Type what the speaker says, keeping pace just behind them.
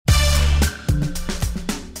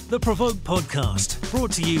The Provoke Podcast,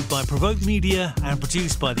 brought to you by Provoke Media and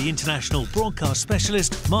produced by the international broadcast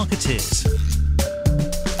specialist Marketeers.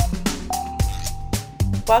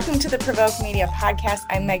 Welcome to the Provoke Media Podcast.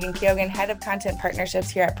 I'm Megan Keoghan, Head of Content Partnerships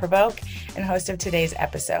here at Provoke and host of today's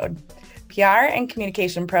episode. PR and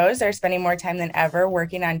communication pros are spending more time than ever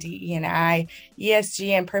working on DE&I,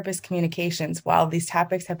 ESG, and purpose communications. While these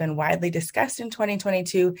topics have been widely discussed in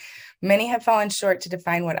 2022, many have fallen short to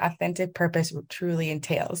define what authentic purpose truly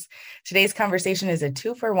entails. Today's conversation is a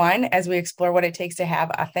 2-for-1 as we explore what it takes to have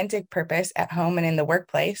authentic purpose at home and in the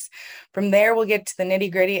workplace. From there, we'll get to the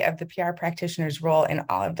nitty-gritty of the PR practitioner's role in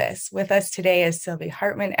all of this. With us today is Sylvie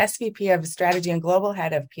Harton, SVP of Strategy and Global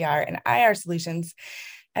Head of PR and IR Solutions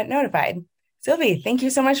at Notified. Sylvie, thank you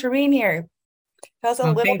so much for being here. Tell us a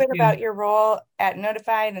little bit about your role at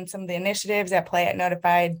Notified and some of the initiatives at play at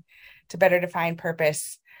Notified to better define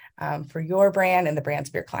purpose for your brand and the brands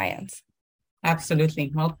of your clients. Absolutely.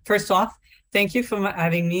 Well, first off, thank you for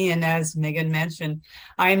having me. And as Megan mentioned,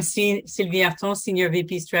 I am Sylvie Harton, Senior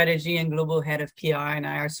VP Strategy and Global Head of PR and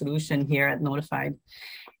IR Solution here at Notified.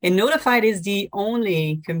 And Notified is the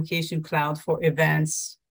only communication cloud for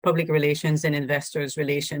events, public relations, and investors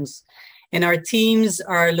relations. And our teams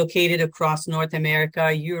are located across North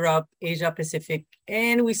America, Europe, Asia Pacific,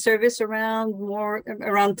 and we service around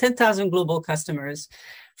 10,000 global customers,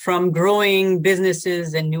 from growing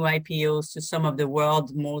businesses and new IPOs to some of the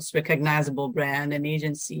world's most recognizable brand and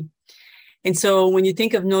agency. And so when you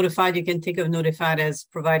think of Notified, you can think of Notified as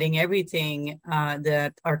providing everything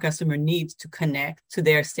that our customer needs to connect to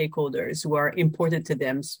their stakeholders who are important to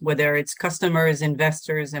them, whether it's customers,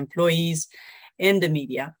 investors, employees, and the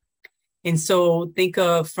media. And so think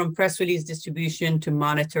of from press release distribution to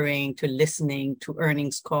monitoring, to listening, to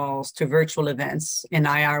earnings calls, to virtual events and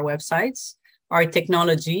IR websites. Our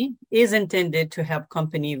technology is intended to help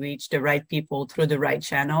company reach the right people through the right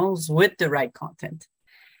channels with the right content,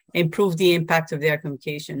 improve the impact of their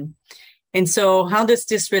communication. And so how does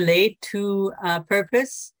this relate to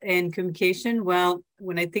purpose and communication? Well,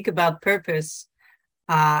 when I think about purpose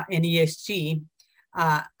and ESG,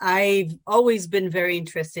 I've always been very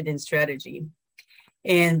interested in strategy.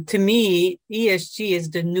 And to me, ESG is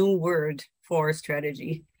the new word for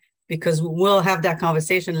strategy, because we'll have that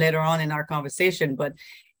conversation later on in our conversation. But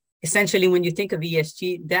essentially, when you think of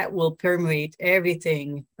ESG, that will permeate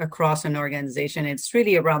everything across an organization. It's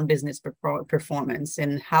really around business performance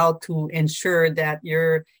and how to ensure that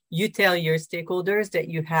you tell your stakeholders that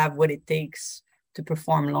you have what it takes to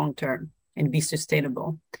perform long-term and be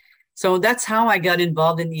sustainable. So that's how I got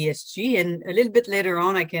involved in ESG. And a little bit later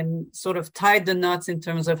on, I can sort of tie the knots in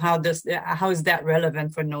terms of how is that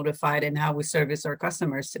relevant for Notified and how we service our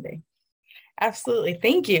customers today. Absolutely.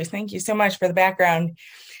 Thank you. Thank you so much for the background.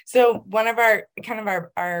 So one of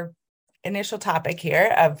our initial topic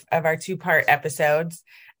here of our 2-part episodes,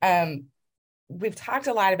 we've talked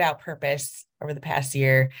a lot about purpose over the past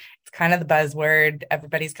year. It's kind of the buzzword.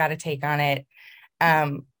 Everybody's got a take on it.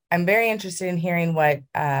 I'm very interested in hearing what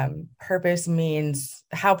purpose means,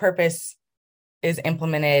 how purpose is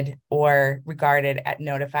implemented or regarded at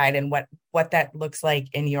Notified, and what that looks like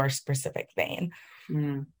in your specific vein.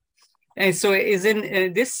 Mm. And so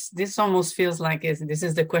this almost feels like this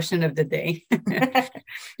is the question of the day,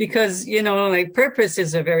 because, purpose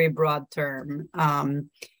is a very broad term.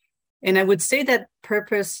 And I would say that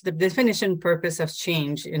the definition purpose has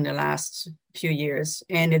changed in the last few years.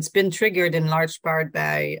 And it's been triggered in large part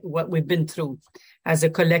by what we've been through as a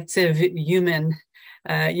collective human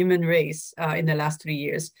race in the last 3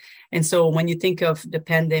 years. And so when you think of the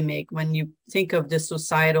pandemic, when you think of the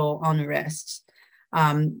societal unrest,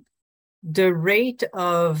 the rate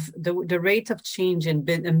of change in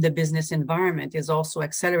the business environment is also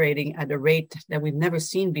accelerating at a rate that we've never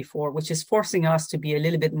seen before, which is forcing us to be a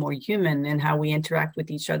little bit more human in how we interact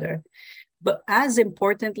with each other. But as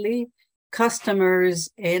importantly, customers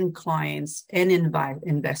and clients and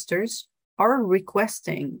investors are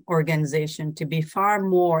requesting organizations to be far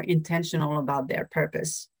more intentional about their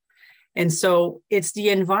purpose. And so it's the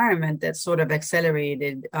environment that sort of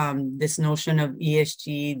accelerated this notion of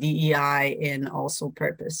ESG, DEI, and also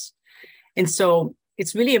purpose. And so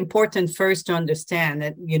it's really important first to understand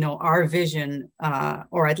that, our vision,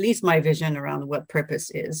 or at least my vision around what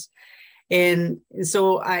purpose is. And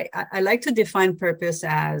so I like to define purpose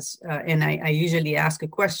as, and I usually ask a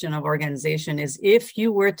question of organization is, if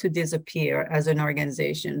you were to disappear as an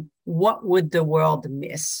organization, what would the world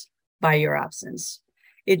miss by your absence?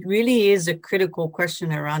 It really is a critical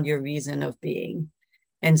question around your reason of being.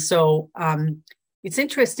 And so it's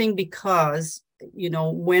interesting because,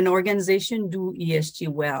 when organizations do ESG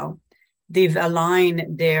well, they've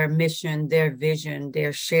aligned their mission, their vision,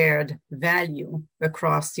 their shared value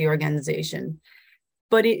across the organization.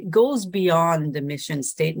 But it goes beyond the mission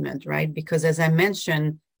statement, right? Because as I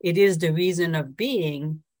mentioned, it is the reason of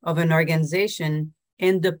being of an organization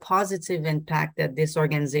and the positive impact that this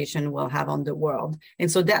organization will have on the world. And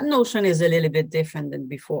so that notion is a little bit different than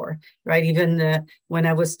before, right? Even when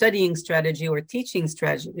I was studying strategy or teaching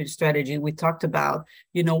strategy, we talked about,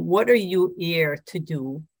 what are you here to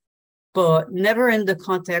do? But never in the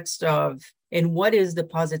context of, and what is the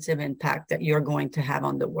positive impact that you're going to have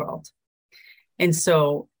on the world? And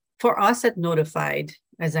so for us at Notified,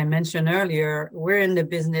 as I mentioned earlier, we're in the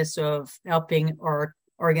business of helping our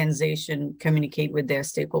organization communicate with their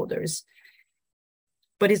stakeholders.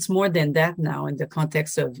 But it's more than that now in the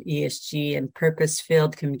context of ESG and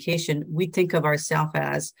purpose-filled communication. We think of ourselves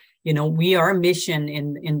as, our mission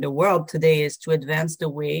in the world today is to advance the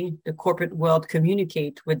way the corporate world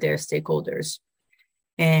communicate with their stakeholders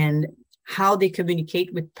and how they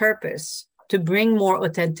communicate with purpose to bring more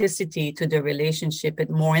authenticity to the relationship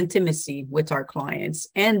and more intimacy with our clients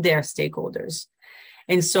and their stakeholders.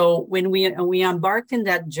 And so when we embarked in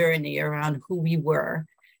that journey around who we were,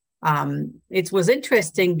 it was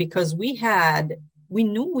interesting because we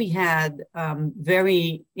knew we had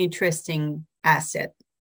very interesting asset.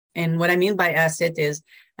 And what I mean by asset is,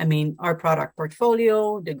 our product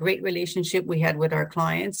portfolio, the great relationship we had with our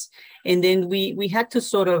clients. And then we had to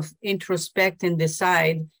sort of introspect and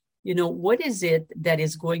decide, what is it that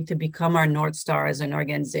is going to become our North Star as an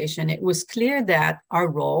organization? It was clear that our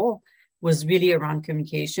role was really around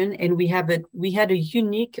communication. And we had a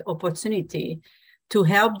unique opportunity to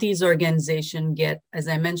help these organizations get, as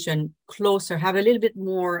I mentioned, closer, have a little bit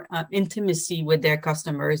more intimacy with their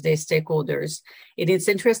customers, their stakeholders. It is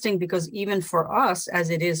interesting because even for us,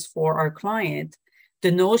 as it is for our client,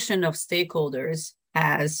 the notion of stakeholders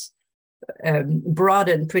has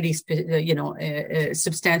broadened pretty,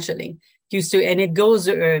 substantially. And it goes,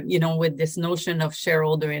 with this notion of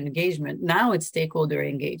shareholder engagement. Now it's stakeholder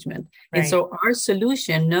engagement. Right. And so our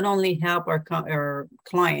solution not only help our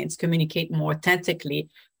clients communicate more authentically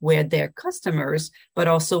with their customers, but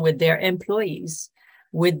also with their employees,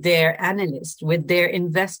 with their analysts, with their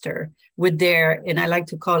investor, and I like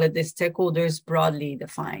to call it the stakeholders broadly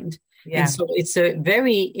defined. Yeah. And so it's a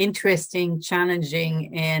very interesting,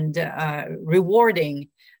 challenging, and rewarding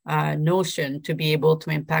notion to be able to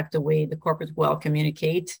impact the way the corporate world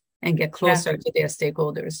communicate and get closer to their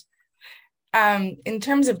stakeholders. In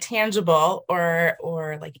terms of tangible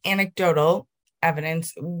or like anecdotal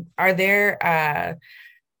evidence, are there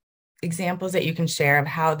examples that you can share of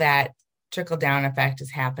how that trickle-down effect is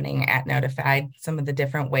happening at Notified? Some of the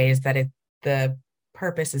different ways that the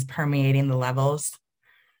purpose is permeating the levels?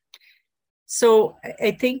 So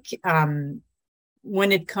I think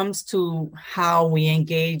when it comes to how we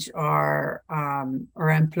engage our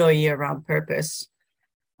employee around purpose,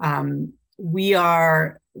 we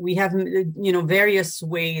have various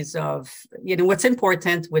ways of, what's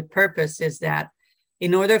important with purpose is that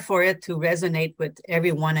in order for it to resonate with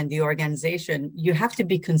everyone in the organization, you have to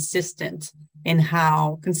be consistent and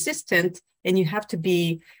you have to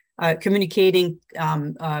be communicating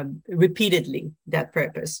repeatedly that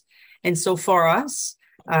purpose. And so for us,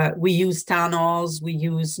 we use town halls, we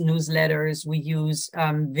use newsletters, we use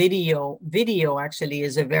video. Video actually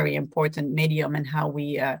is a very important medium in how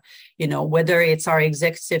we, whether it's our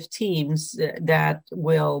executive teams that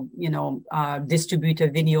will, distribute a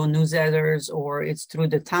video newsletters or it's through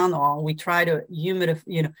the town hall, we try to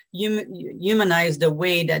humanize the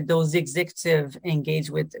way that those executives engage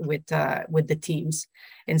with the teams.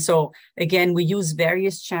 And so, again, we use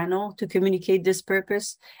various channels to communicate this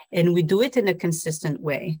purpose, and we do it in a consistent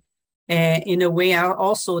way. In a way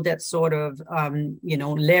also that sort of,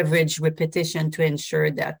 leverage repetition to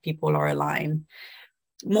ensure that people are aligned.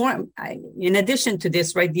 In addition to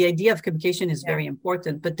this, right, the idea of communication is very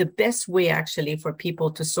important, but the best way actually for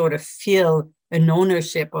people to sort of feel an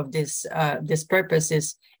ownership of this purpose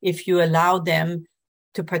is if you allow them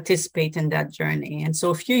to participate in that journey. And so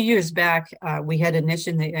a few years back, we had an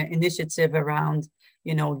initiative around,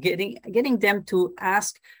 getting them to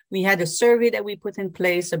ask. We had a survey that we put in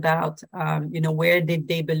place about, where did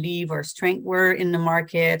they believe our strengths were in the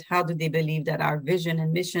market? How do they believe that our vision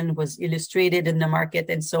and mission was illustrated in the market?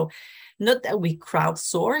 And so not that we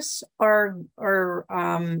crowdsource our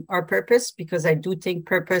purpose, because I do think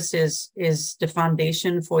purpose is the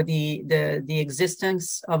foundation for the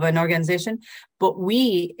existence of an organization, but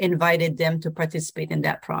we invited them to participate in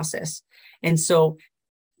that process. And so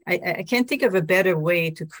I can't think of a better way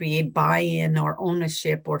to create buy-in or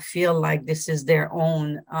ownership or feel like this is their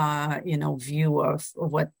own, view of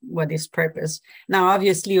what is purpose. Now,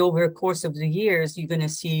 obviously, over the course of the years, you're going to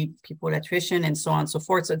see people attrition and so on and so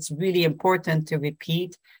forth. So it's really important to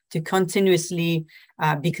repeat, to continuously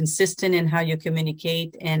be consistent in how you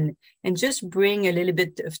communicate and just bring a little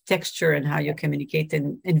bit of texture in how you communicate.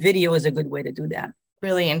 And video is a good way to do that.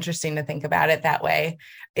 Really interesting to think about it that way.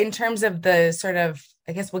 In terms of the sort of,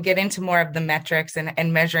 I guess we'll get into more of the metrics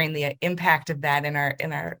and measuring the impact of that in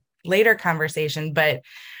our later conversation, but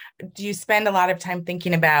do you spend a lot of time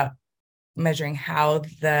thinking about measuring how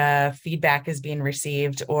the feedback is being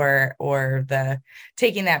received or the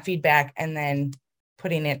taking that feedback and then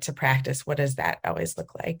putting it to practice? What does that always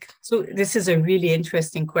look like? So this is a really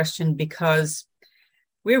interesting question because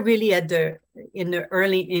we're really in the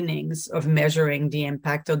early innings of measuring the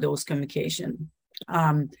impact of those communication.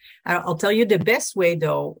 I'll tell you the best way,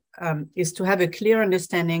 though, is to have a clear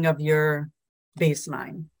understanding of your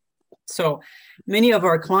baseline. So many of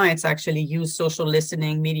our clients actually use social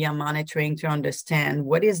listening, media monitoring to understand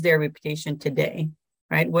what is their reputation today,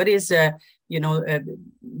 right? What is their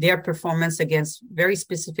performance against very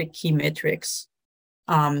specific key metrics.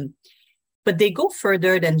 But they go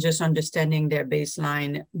further than just understanding their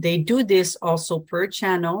baseline. They do this also per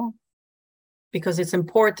channel because it's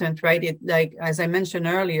important, right? Like, as I mentioned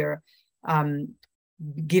earlier,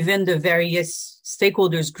 given the various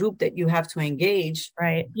stakeholders group that you have to engage,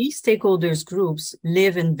 right? These stakeholders groups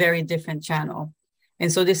live in very different channel.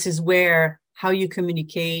 And so this is where how you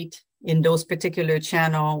communicate in those particular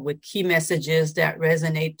channel with key messages that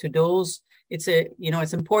resonate to those. It's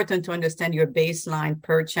important to understand your baseline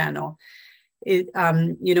per channel.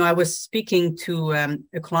 I was speaking to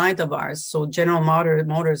a client of ours. So General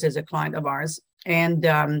Motors is a client of ours, and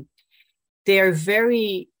they're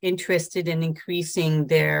very interested in increasing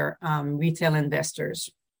their retail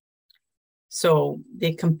investors. So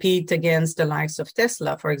they compete against the likes of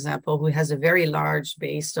Tesla, for example, who has a very large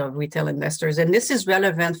base of retail investors. And this is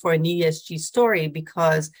relevant for an ESG story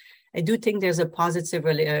because I do think there's a positive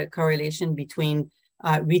correlation between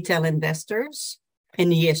retail investors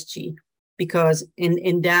and ESG. Because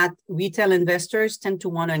in that, retail investors tend to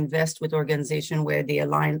want to invest with organizations where they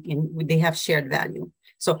they have shared value.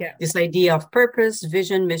 So This idea of purpose,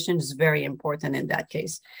 vision, mission is very important in that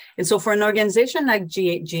case. And so for an organization like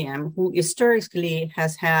GM, who historically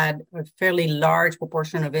has had a fairly large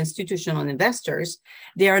proportion of institutional investors,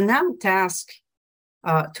 they are now tasked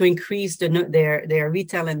to increase their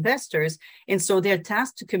retail investors. And so they're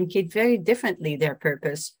tasked to communicate very differently their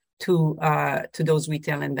purpose to those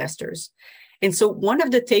retail investors. And so one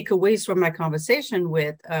of the takeaways from my conversation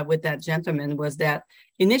with that gentleman was that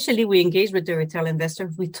initially we engaged with the retail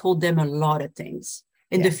investor. We told them a lot of things.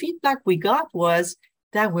 And the feedback we got was,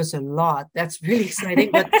 that was a lot. That's really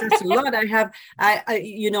exciting, but that's a lot.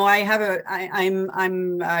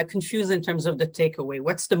 I'm confused in terms of the takeaway.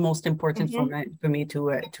 What's the most important for me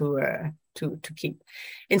to keep?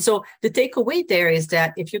 And so the takeaway there is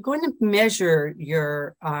that if you're going to measure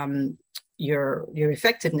your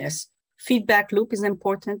effectiveness, feedback loop is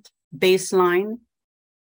important. Baseline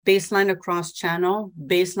across channel,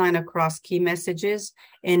 baseline across key messages,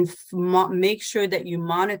 and make sure that you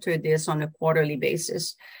monitor this on a quarterly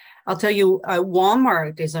basis. I'll tell you,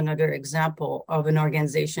 Walmart is another example of an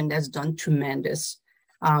organization that's done tremendous.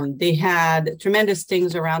 They had tremendous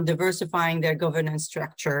things around diversifying their governance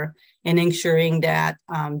structure and ensuring that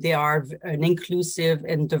they are an inclusive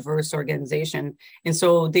and diverse organization. And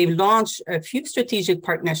so they launched a few strategic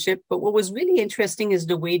partnerships, but what was really interesting is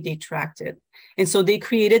the way they tracked it. And so they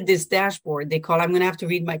created this dashboard I'm going to have to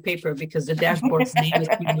read my paper because the dashboard's name is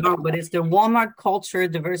pretty long, but it's the Walmart Culture,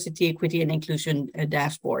 Diversity, Equity, and Inclusion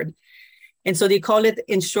dashboard. And so they call it,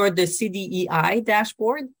 in short, the CDEI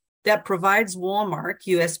dashboard, that provides Walmart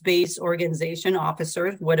US-based organization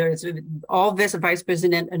officers, whether it's all vice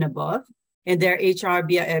president and above, and their HR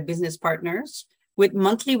business partners, with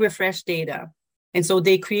monthly refresh data. And so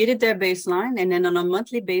they created their baseline, and then on a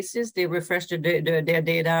monthly basis, they refreshed their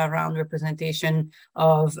data around representation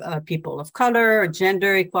of people of color,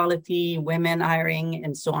 gender equality, women hiring,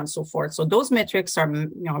 and so on and so forth. So those metrics are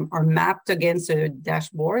mapped against a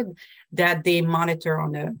dashboard that they monitor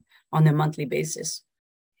on a monthly basis.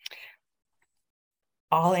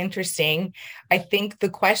 All interesting. I think the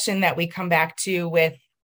question that we come back to with,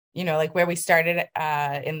 like where we started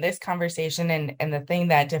in this conversation and the thing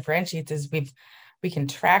that differentiates is we can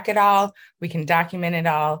track it all, we can document it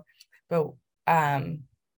all, but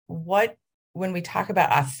when we talk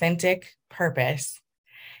about authentic purpose,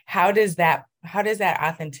 how does that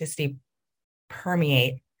authenticity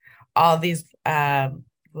permeate all these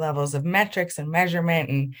levels of metrics and measurement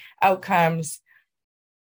and outcomes,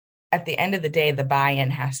 at the end of the day, the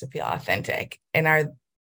buy-in has to feel authentic. And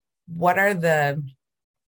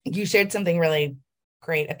you shared something really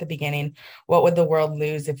great at the beginning. What would the world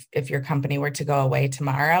lose if your company were to go away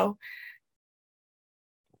tomorrow?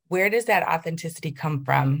 Where does that authenticity come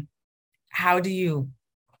from? How do you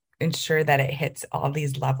ensure that it hits all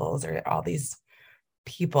these levels or all these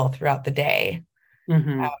people throughout the day?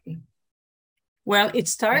 Mm-hmm. Well, it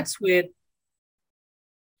starts with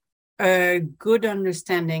a good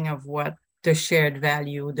understanding of what the shared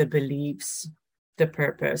value, the beliefs, the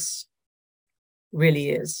purpose really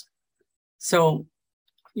is. So,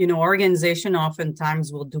 organization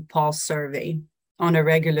oftentimes will do pulse survey on a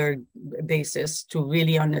regular basis to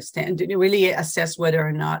really understand, to really assess whether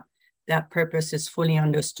or not that purpose is fully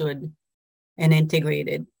understood and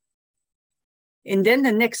integrated. And then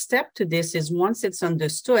the next step to this is, once it's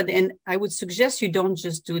understood, and I would suggest you don't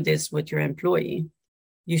just do this with your employee.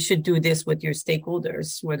 You should do this with your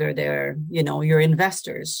stakeholders, whether they're, your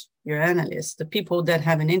investors, your analysts, the people that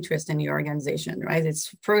have an interest in your organization, right?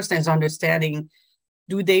 It's first as understanding,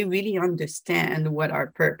 do they really understand what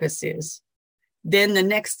our purpose is? Then the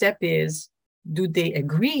next step is, do they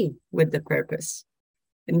agree with the purpose?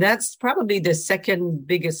 And that's probably the second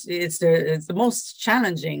biggest, it's the most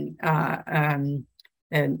challenging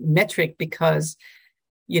metric, because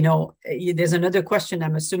there's another question.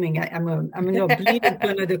 I'm assuming I'm going to bleed into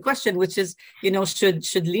another question, which is,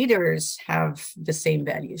 should leaders have the same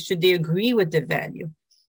value? Should they agree with the value?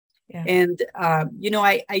 Yeah. And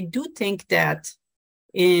I do think that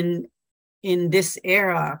in this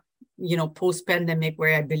era, post-pandemic,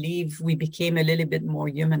 where I believe we became a little bit more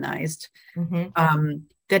humanized,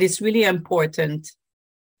 that it's really important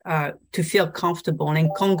to feel comfortable and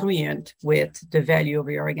congruent with the value of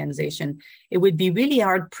your organization. It would be really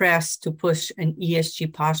hard pressed to push an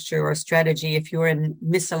ESG posture or strategy if you're in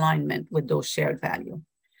misalignment with those shared value.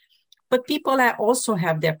 But people also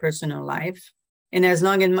have their personal life. And as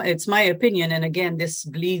long as it's my opinion, and again, this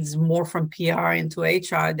bleeds more from PR into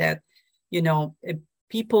HR, that,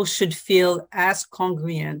 people should feel as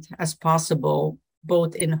congruent as possible,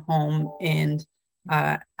 both in home and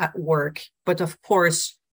at work. But of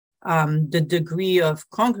course, the degree of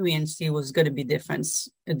congruency was going to be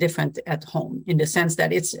different at home, in the sense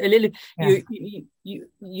that it's a little,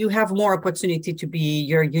 you have more opportunity to be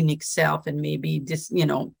your unique self, and maybe this,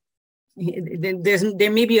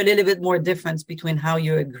 there may be a little bit more difference between how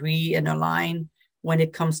you agree and align when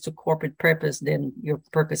it comes to corporate purpose than your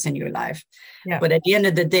purpose in your life. Yeah. But at the end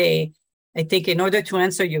of the day, I think in order to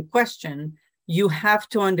answer your question, you have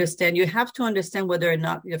to understand whether or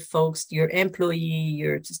not your folks, your employee,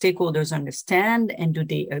 your stakeholders understand, and do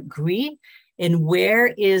they agree? And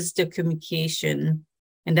where is the communication?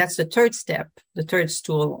 And that's the third step, the third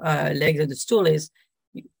leg of the stool is,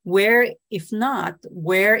 where, if not,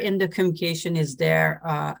 where in the communication is there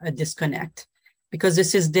a disconnect? Because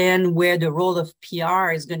this is then where the role of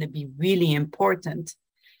PR is going to be really important.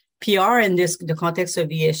 PR in the context of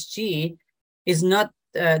ESG is not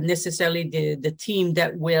necessarily the team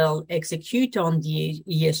that will execute on the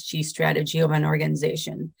ESG strategy of an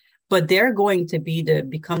organization, but they're going to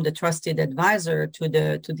become the trusted advisor to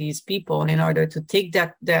these people in order to take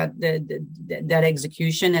that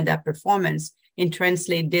execution and that performance and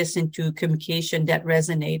translate this into communication that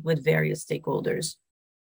resonate with various stakeholders.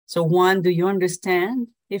 So one, do you understand?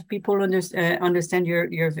 If people understand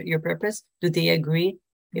your purpose, do they agree?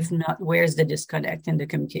 If not, where's the disconnect in the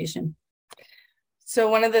communication? So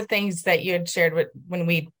one of the things that you had shared when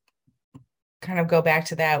we kind of go back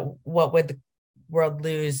to that, what would the world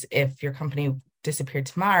lose if your company disappeared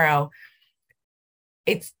tomorrow?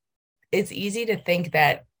 It's easy to think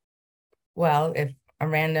that, well, if a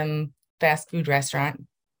random fast food restaurant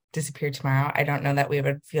disappeared tomorrow, I don't know that we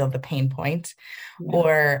would feel the pain point. Yeah.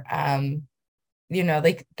 Or,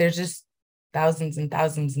 like there's just thousands and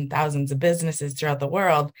thousands and thousands of businesses throughout the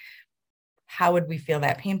world. How would we feel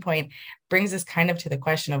that pain point? Brings us kind of to the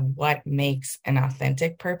question of what makes an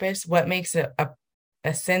authentic purpose, what makes a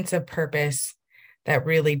sense of purpose that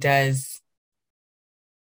really does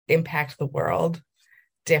impact the world,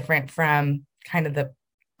 different from kind of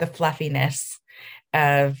the fluffiness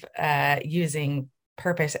of using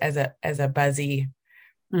purpose as a buzzy,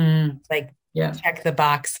 check the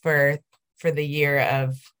box for the year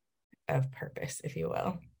of purpose, if you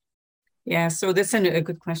will. Yeah, so that's a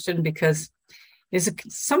good question, because there's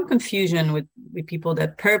some confusion with people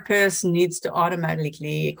that purpose needs to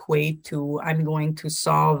automatically equate to, I'm going to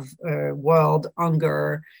solve world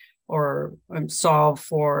hunger, or solve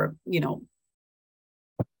for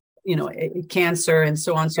cancer, and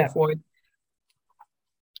so on and so forth.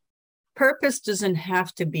 purpose doesn't have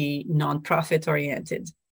to be nonprofit oriented.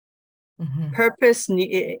 Mm-hmm. Purpose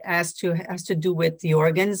has to do with the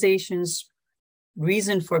organization's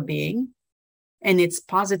reason for being and its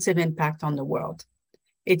positive impact on the world.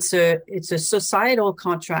 It's a societal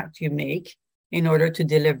contract you make in order to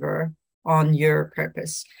deliver on your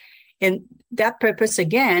purpose. And that purpose,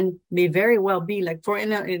 again, may very well be like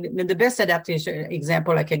in the best adaptation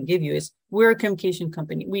example I can give you is we're a communication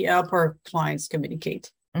company. We help our clients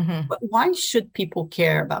communicate. Mm-hmm. But why should people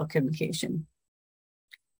care about communication?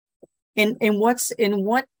 And what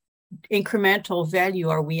incremental value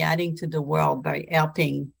are we adding to the world by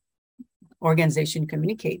helping organization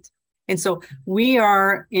communicate? And so we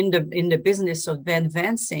are in the business of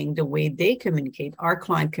advancing the way they communicate, our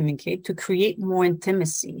client communicate, to create more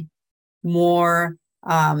intimacy, more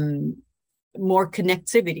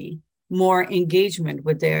connectivity, more engagement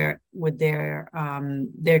with their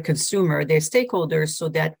consumer, their stakeholders, so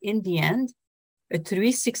that in the end, a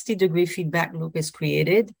 360-degree feedback loop is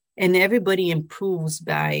created and everybody improves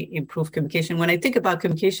by improved communication. When I think about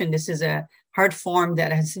communication, this is a art form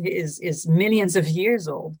that is millions of years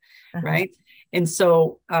old, right? And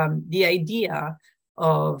so the idea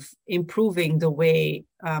of improving the way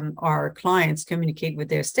our clients communicate with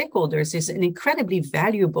their stakeholders is an incredibly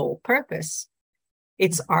valuable purpose.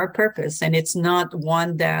 It's our purpose, and it's not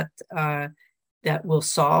one that will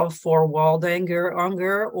solve for world hunger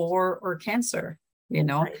or cancer, you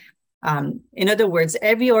know. Right. In other words,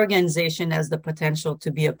 every organization has the potential to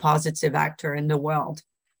be a positive actor in the world,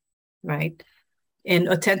 right? And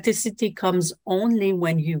authenticity comes only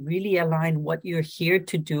when you really align what you're here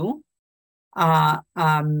to do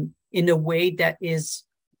in a way that is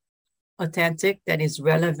authentic, that is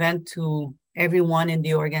relevant to everyone in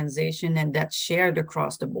the organization, and that's shared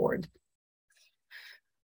across the board.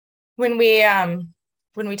 When we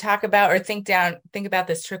talk about or think about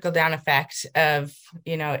this trickle down effect of,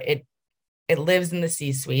 you know, it lives in the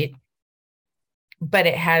C-suite, but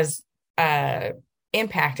it has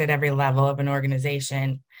impact at every level of an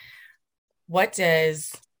organization. What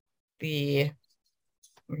does the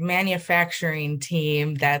manufacturing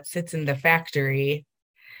team that sits in the factory,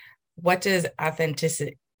 what does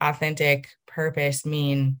authentic purpose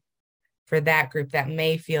mean for that group that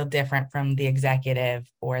may feel different from the executive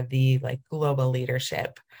or the like global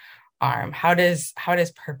leadership arm? How does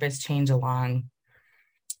purpose change along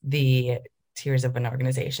the tiers of an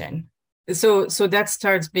organization? So that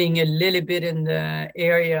starts being a little bit in the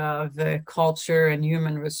area of culture and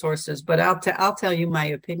human resources. But I'll tell you my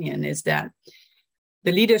opinion is that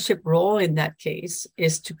the leadership role in that case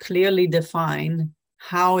is to clearly define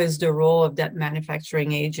how is the role of that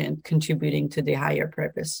manufacturing agent contributing to the higher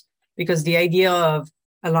purpose. Because the idea of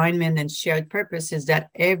alignment and shared purpose is that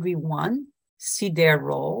everyone see their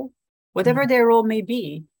role, whatever their role may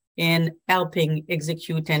be, in helping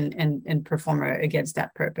execute and perform against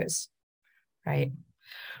that purpose. Right.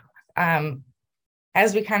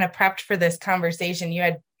 As we kind of prepped for this conversation, you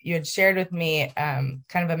had shared with me kind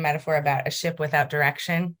of a metaphor about a ship without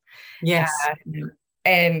direction. Yes.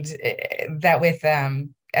 And that with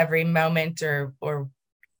every moment or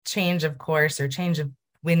change of course or change of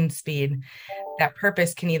wind speed, that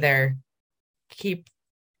purpose can either keep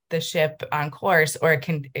the ship on course or it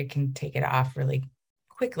can take it off really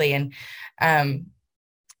quickly. And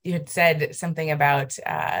you had said something about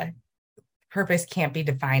purpose can't be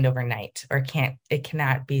defined overnight, or it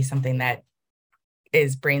cannot be something that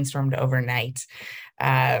is brainstormed overnight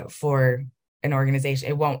for an organization.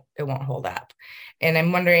 It won't hold up. And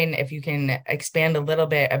I'm wondering if you can expand a little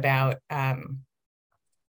bit about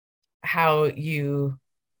how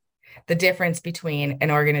the difference between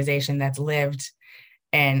an organization that's lived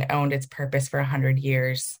and owned its purpose for 100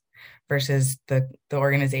 years versus the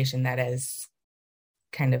organization that has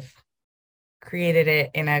kind of created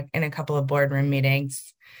it in a couple of boardroom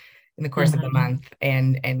meetings in the course of a month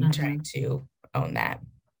and trying to own that.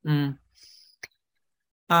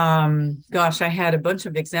 Gosh, I had a bunch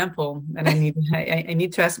of examples, and I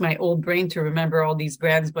need to ask my old brain to remember all these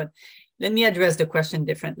brands, but let me address the question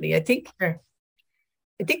differently. I think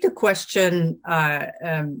the question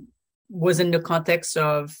was in the context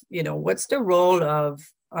of, you know, what's the role of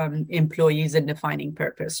employees in defining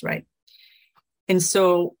purpose, right? And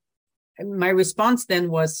so my response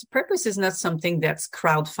then was, purpose is not something that's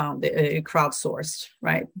crowdsourced,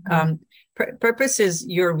 right? Purpose is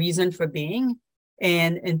your reason for being,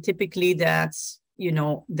 and typically that's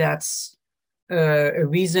a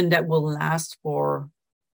reason that will last for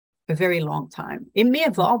a very long time. It may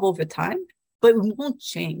evolve over time, but it won't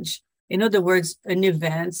change. In other words, an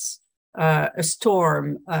event, a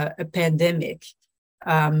storm, a pandemic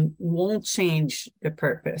won't change the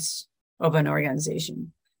purpose of an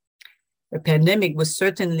organization. The pandemic will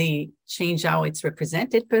certainly change how it's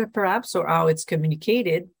represented, perhaps, or how it's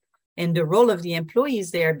communicated. And the role of the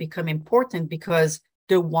employees there become important because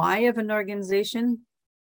the why of an organization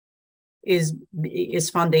is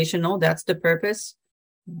foundational. That's the purpose.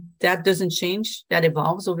 That doesn't change. That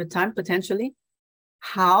evolves over time, potentially.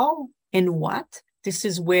 How and what? This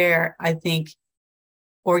is where I think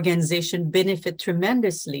organizations benefit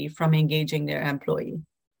tremendously from engaging their employee.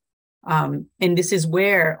 And this is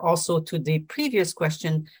where also to the previous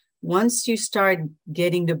question, once you start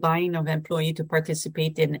getting the buy-in of employee to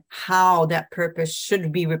participate in how that purpose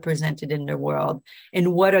should be represented in the world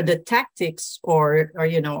and what are the tactics or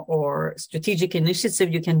strategic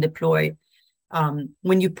initiative you can deploy,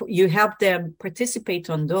 when you help them participate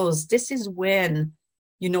on those, this is when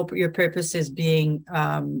your purpose is being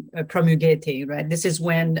promulgated, right? This is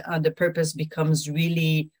when the purpose becomes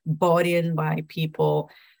really bought in by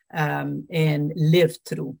people and lived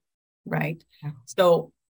through, right? Yeah.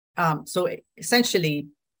 So essentially,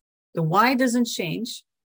 the why doesn't change,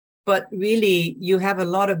 but really you have a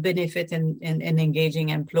lot of benefit in engaging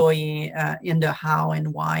employee in the how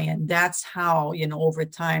and why, and that's how over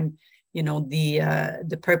time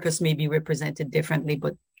the purpose may be represented differently,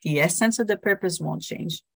 but the essence of the purpose won't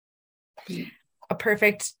change. A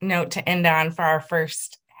perfect note to end on for our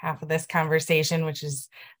first half of this conversation, which is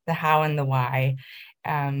the how and the why.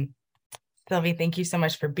 Sylvie, thank you so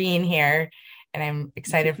much for being here. And I'm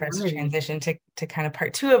excited for us to transition to kind of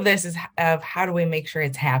part two of this of how do we make sure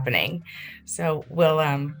it's happening. So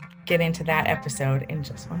we'll get into that episode in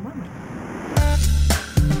just one moment.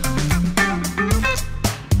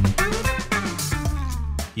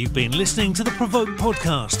 You've been listening to the Provoke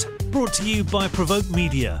podcast, brought to you by Provoke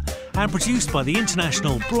Media and produced by the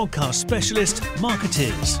international broadcast specialist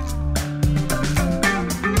Marketeers.